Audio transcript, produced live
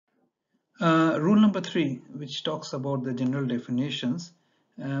Rule number 3, which talks about the general definitions,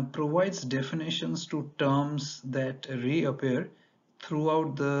 provides definitions to terms that reappear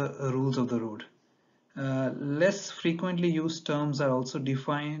throughout the rules of the road. Less frequently used terms are also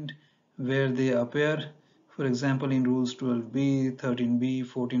defined where they appear, for example, in rules 12b, 13b,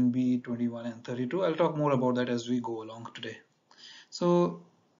 14b, 21, and 32. I'll talk more about that as we go along today. So,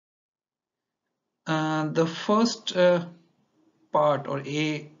 the first part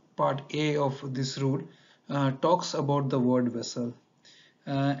A of this rule talks about the word vessel.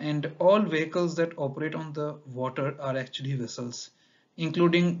 And all vehicles that operate on the water are actually vessels,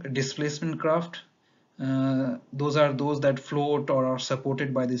 including displacement craft. Those are those that float or are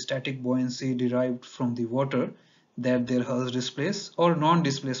supported by the static buoyancy derived from the water that their hulls displace, or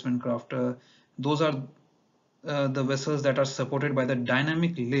non-displacement craft. Those are the vessels that are supported by the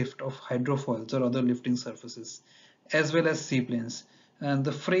dynamic lift of hydrofoils or other lifting surfaces, as well as seaplanes. And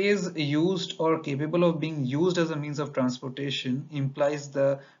the phrase used or capable of being used as a means of transportation implies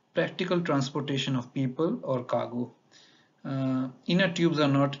the practical transportation of people or cargo. Inner tubes are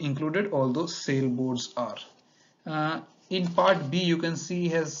not included, although sailboats are. In part B, you can see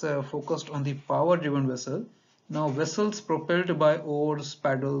has focused on the power-driven vessel. Now, vessels propelled by oars,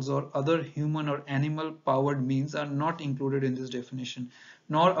 paddles, or other human or animal-powered means are not included in this definition,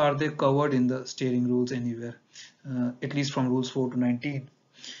 nor are they covered in the steering rules anywhere, at least from rules 4 to 19.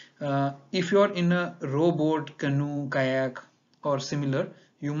 If you are in a rowboat, canoe, kayak, or similar,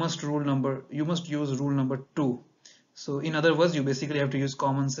 you must use rule number 2. So, in other words, you basically have to use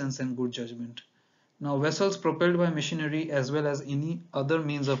common sense and good judgment. Now, vessels propelled by machinery as well as any other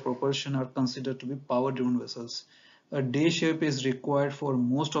means of propulsion are considered to be power-driven vessels. A day shape is required for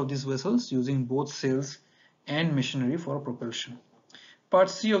most of these vessels using both sails and machinery for propulsion.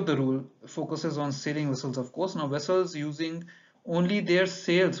 Part C of the rule focuses on sailing vessels, of course. Now, vessels using only their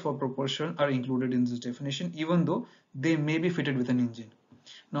sails for propulsion are included in this definition, even though they may be fitted with an engine.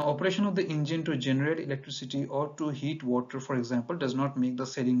 Now, operation of the engine to generate electricity or to heat water, for example, does not make the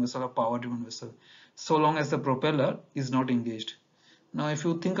sailing vessel a power-driven vessel, so long as the propeller is not engaged. Now, if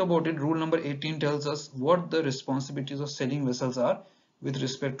you think about it, rule number 18 tells us what the responsibilities of sailing vessels are with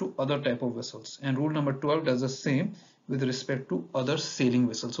respect to other type of vessels, and rule number 12 does the same with respect to other sailing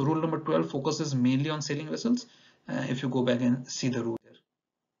vessels. So, rule number 12 focuses mainly on sailing vessels. If you go back and see the rule there.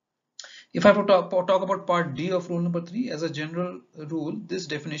 If I talk about part D of rule number 3, as a general rule, this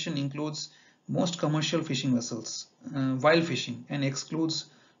definition includes most commercial fishing vessels while fishing and excludes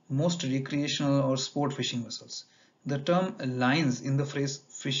most recreational or sport fishing vessels. The term lines in the phrase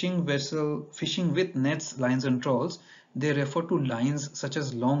fishing vessel, fishing with nets, lines and trawls, they refer to lines such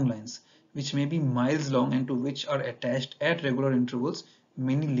as long lines, which may be miles long and to which are attached at regular intervals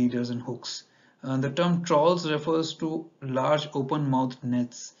many leaders and hooks. The term trawls refers to large open-mouthed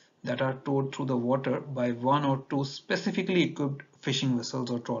nets that are towed through the water by one or two specifically equipped fishing vessels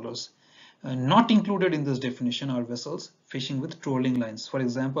or trawlers. Not included in this definition are vessels fishing with trolling lines. For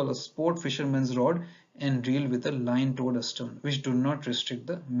example, a sport fisherman's rod and reel with a line towed astern, which do not restrict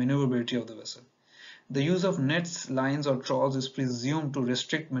the maneuverability of the vessel. The use of nets, lines, or trawls is presumed to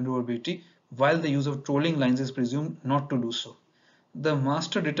restrict maneuverability, while the use of trolling lines is presumed not to do so. The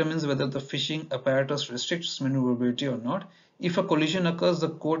master determines whether the fishing apparatus restricts maneuverability or not. If a collision occurs, the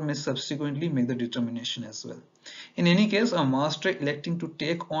court may subsequently make the determination as well. In any case, a master electing to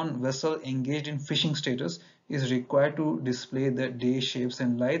take on vessel engaged in fishing status is required to display the day shapes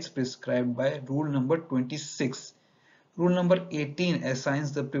and lights prescribed by rule number 26. Rule number 18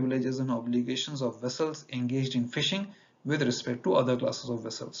 assigns the privileges and obligations of vessels engaged in fishing with respect to other classes of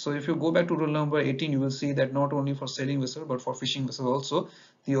vessels. So if you go back to rule number 18, you will see that not only for sailing vessel but for fishing vessel also,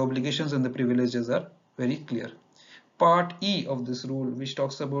 the obligations and the privileges are very clear. Part E of this rule, which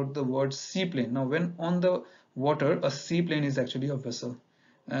talks about the word seaplane. Now, when on the water, a seaplane is actually a vessel.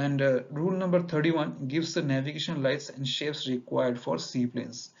 And rule number 31 gives the navigation lights and shapes required for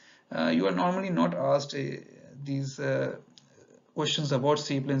seaplanes. You are normally not asked these questions about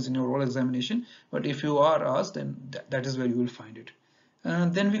seaplanes in your oral examination, but if you are asked, then that is where you will find it.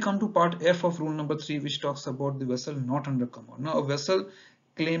 Then we come to part F of rule number 3, which talks about the vessel not under command. Now, a vessel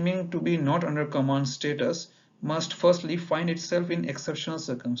claiming to be not under command status must firstly find itself in exceptional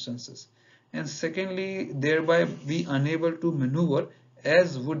circumstances, and secondly thereby be unable to maneuver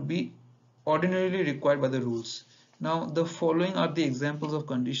as would be ordinarily required by the rules. Now, the following are the examples of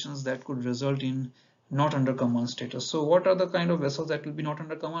conditions that could result in not under command status. So what are the kind of vessels that will be not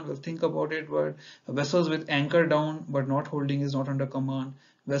under command? Well, think about it, but vessels with anchor down but not holding is not under command,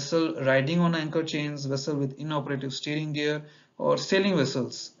 vessel riding on anchor chains, vessel with inoperative steering gear, or sailing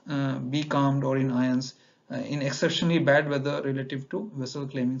vessels becalmed or in irons. in exceptionally bad weather relative to vessel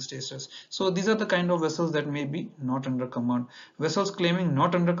claiming status. So these are the kind of vessels that may be not under command. Vessels claiming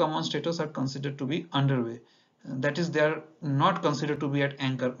not under command status are considered to be underway. That is, they are not considered to be at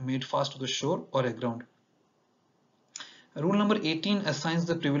anchor, made fast to the shore or aground. Rule number 18 assigns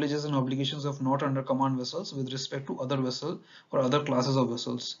the privileges and obligations of not under command vessels with respect to other vessels or other classes of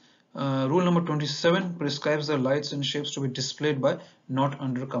vessels. Rule number 27 prescribes the lights and shapes to be displayed by not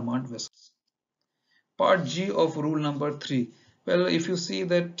under command vessels. Part G of rule number 3. Well, if you see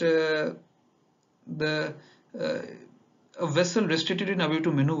that the a vessel restricted in ability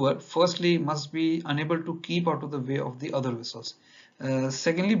to maneuver, firstly must be unable to keep out of the way of the other vessels.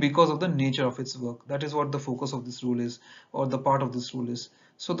 Secondly, because of the nature of its work. That is what the focus of this rule is, or the part of this rule is.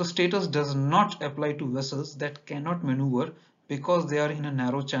 So the status does not apply to vessels that cannot maneuver because they are in a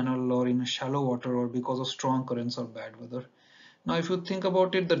narrow channel or in a shallow water or because of strong currents or bad weather. Now, if you think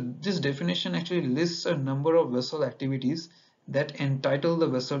about it, this definition actually lists a number of vessel activities that entitle the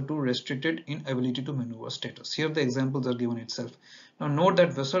vessel to restricted inability to maneuver status. Here the examples are given itself. Now note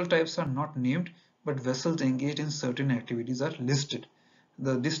that vessel types are not named, but vessels engaged in certain activities are listed.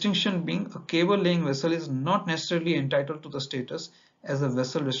 The distinction being a cable laying vessel is not necessarily entitled to the status as a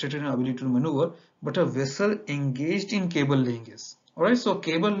vessel restricted in ability to maneuver, but a vessel engaged in cable laying is. Alright, so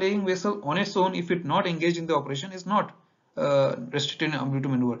cable laying vessel on its own, if it not engaged in the operation, is not restricted in ability to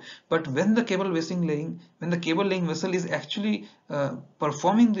maneuver. But when the cable laying vessel is actually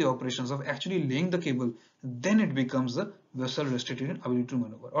performing the operations of actually laying the cable, then it becomes a vessel restricted in ability to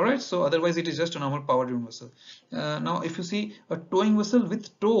maneuver. All right, so otherwise it is just a normal power driven vessel. Now if you see, a towing vessel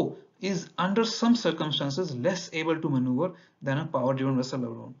with tow is under some circumstances less able to maneuver than a power driven vessel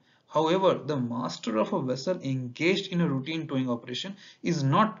alone. However, the master of a vessel engaged in a routine towing operation is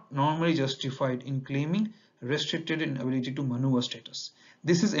not normally justified in claiming restricted in ability to maneuver status.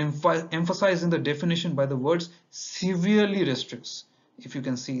 This is emphasized in the definition by the words severely restricts. If you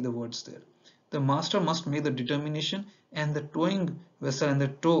can see the words there, the master must make the determination and the towing vessel and the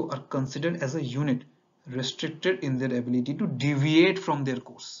tow are considered as a unit restricted in their ability to deviate from their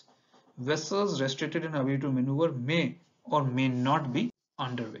course. Vessels restricted in ability to maneuver may or may not be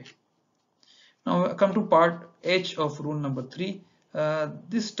underway. Now come to part H of rule number 3.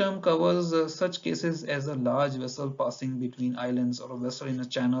 This term covers such cases as a large vessel passing between islands or a vessel in a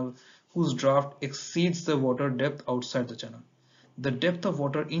channel whose draft exceeds the water depth outside the channel. The depth of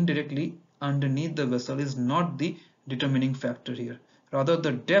water indirectly underneath the vessel is not the determining factor here. Rather,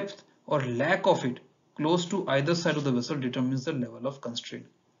 the depth or lack of it close to either side of the vessel determines the level of constraint.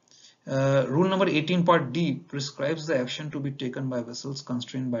 Rule number 18 part D prescribes the action to be taken by vessels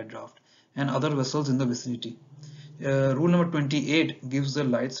constrained by draft and other vessels in the vicinity. Rule number 28 gives the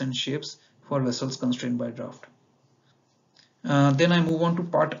lights and shapes for vessels constrained by draft. Then I move on to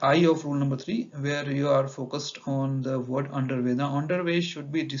part I of rule number 3, where you are focused on the word underway. Now underway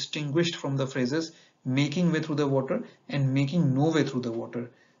should be distinguished from the phrases making way through the water and making no way through the water.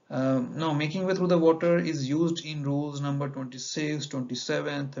 Now making way through the water is used in rules number 26,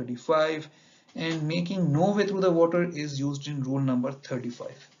 27, 35, and making no way through the water is used in rule number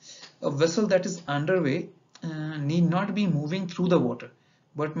 35. A vessel that is underway need not be moving through the water,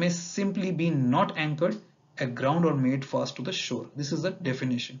 but may simply be not anchored, aground, or made fast to the shore. This is the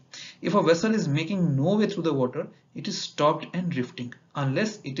definition. If a vessel is making no way through the water, it is stopped and drifting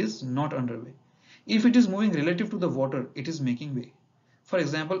unless it is not underway. If it is moving relative to the water, it is making way. For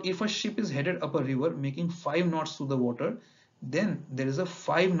example, if a ship is headed up a river making 5 knots through the water, then there is a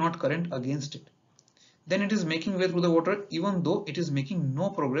 5 knot current against it. Then it is making way through the water even though it is making no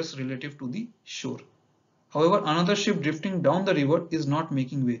progress relative to the shore. However, another ship drifting down the river is not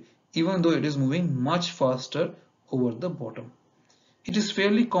making way even though it is moving much faster over the bottom. It is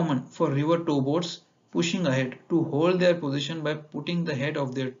fairly common for river towboats pushing ahead to hold their position by putting the head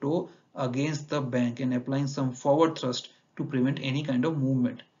of their tow against the bank and applying some forward thrust to prevent any kind of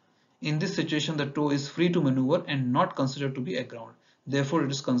movement. In this situation, the tow is free to maneuver and not considered to be aground. Therefore,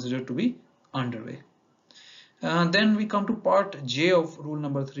 it is considered to be underway. Then we come to part J of rule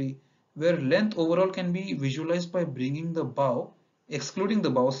number 3, where length overall can be visualized by bringing the bow, excluding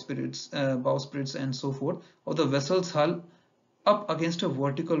the bowsprits and so forth, of the vessel's hull up against a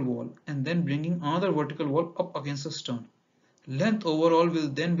vertical wall and then bringing another vertical wall up against the stern. Length overall will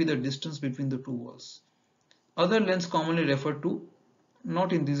then be the distance between the two walls. Other lengths commonly referred to,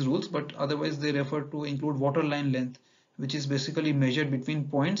 not in these rules, but otherwise they refer to include waterline length, which is basically measured between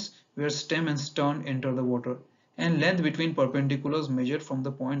points where stem and stern enter the water, and length between perpendiculars measured from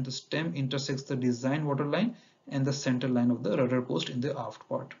the point the stem intersects the design waterline and the center line of the rudder post in the aft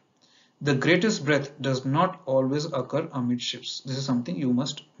part. The greatest breadth does not always occur amidships. This is something you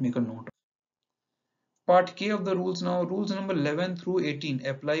must make a note of. Part K of the rules now. Rules number 11 through 18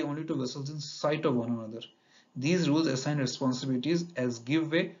 apply only to vessels in sight of one another. These rules assign responsibilities as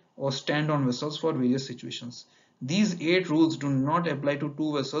give way or stand on vessels for various situations. These 8 rules do not apply to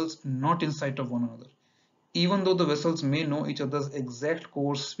two vessels not in sight of one another. Even though the vessels may know each other's exact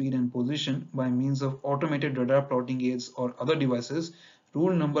course, speed and position by means of automated radar plotting aids or other devices,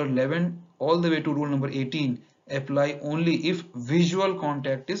 rule number 11 all the way to rule number 18 apply only if visual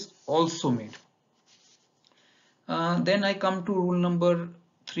contact is also made. Then I come to rule number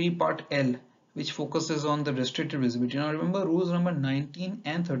 3 part L, which focuses on the restricted visibility. Now remember, rules number 19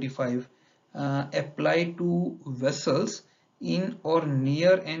 and 35 apply to vessels in or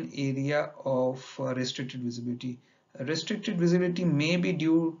near an area of restricted visibility. Restricted visibility may be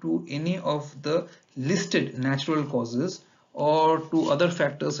due to any of the listed natural causes or to other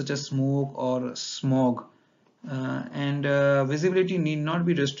factors such as smoke or smog. And visibility need not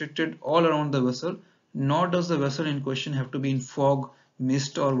be restricted all around the vessel, nor does the vessel in question have to be in fog,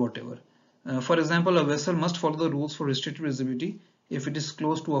 mist or whatever. For example, a vessel must follow the rules for restricted visibility if it is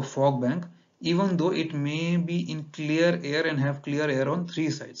close to a fog bank, even though it may be in clear air and have clear air on three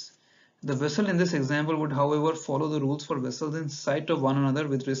sides. The vessel in this example would, however, follow the rules for vessels in sight of one another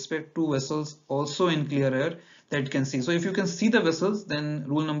with respect to vessels also in clear air that can see. So if you can see the vessels, then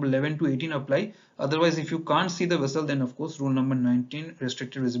rule number 11 to 18 apply. Otherwise, if you can't see the vessel, then of course rule number 19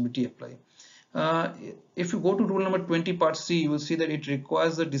 restricted visibility apply. If you go to rule number 20 part C, you will see that it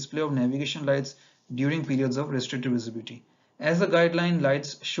requires the display of navigation lights during periods of restricted visibility. As a guideline,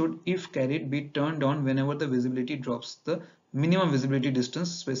 lights should, if carried, be turned on whenever the visibility drops the minimum visibility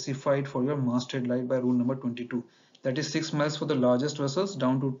distance specified for your masthead light by rule number 22. That is 6 miles for the largest vessels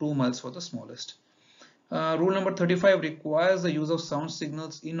down to 2 miles for the smallest. Rule number 35 requires the use of sound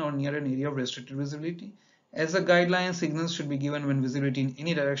signals in or near an area of restricted visibility. As a guideline, signals should be given when visibility in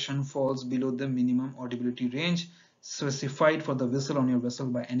any direction falls below the minimum audibility range specified for the whistle on your vessel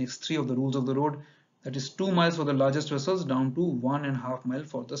by Annex 3 of the Rules of the Road. That is 2 miles for the largest vessels down to 1.5 miles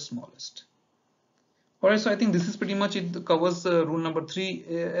for the smallest. Alright, so I think this is pretty much it covers rule number 3.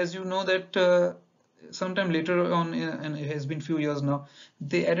 As you know that sometime later on, and it has been few years now,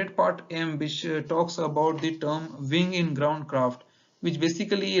 they added part M, which talks about the term wing in ground craft, which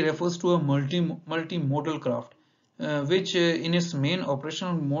basically refers to a multimodal craft, which in its main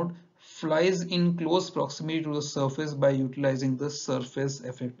operational mode flies in close proximity to the surface by utilizing the surface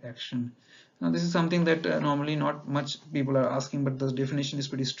effect action. Now this is something that normally not much people are asking, but the definition is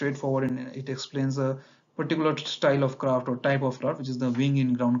pretty straightforward and it explains a particular style of craft or type of craft, which is the wing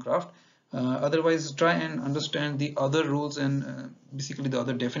in ground craft. Otherwise, try and understand the other rules and basically the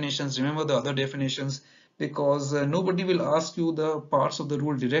other definitions. Remember the other definitions, because nobody will ask you the parts of the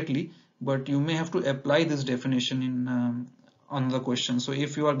rule directly, but you may have to apply this definition in on the question. So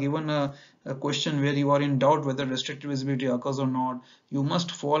if you are given a question where you are in doubt whether restricted visibility occurs or not, you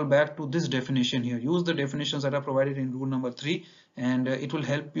must fall back to this definition here. Use the definitions that are provided in rule number 3, and it will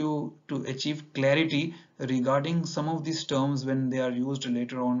help you to achieve clarity regarding some of these terms when they are used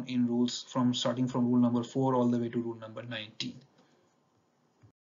later on in rules, from starting from rule number 4 all the way to rule number 19.